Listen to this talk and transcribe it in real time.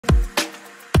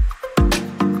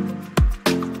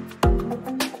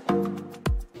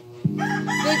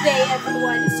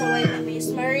everyone. So my name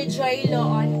is RHYTHMIC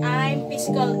and I'm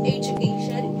physical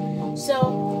education.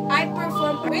 So I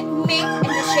perform rhythmic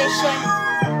initiation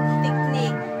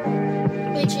technique,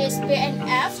 which is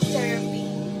PNF therapy.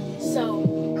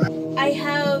 So I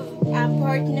have a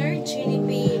partner,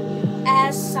 Jenny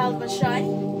as Salvation,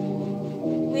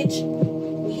 which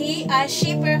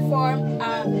she performed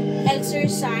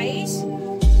exercise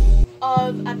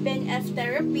of a PNF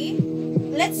therapy.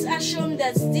 Let's assume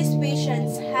that this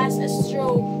patient has a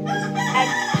stroke and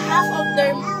half of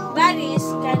their bodies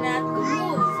cannot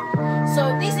move.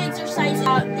 So this exercise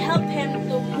help him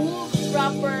to move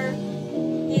proper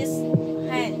his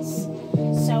hands.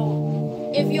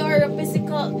 So if you are a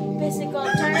physical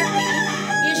therapy,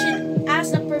 you should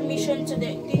ask the permission to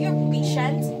your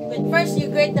patient. But first you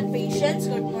greet the patient.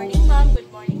 Good morning, ma'am.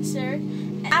 Good morning, sir.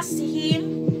 And ask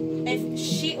him if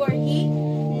she or he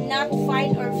not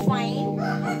fine or fine,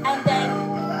 and then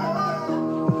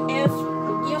if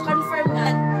you confirm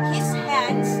that his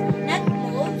hands not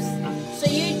moves, so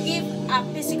you give a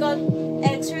physical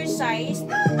exercise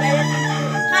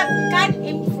that can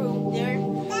improve their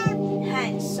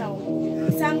hands. So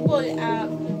example,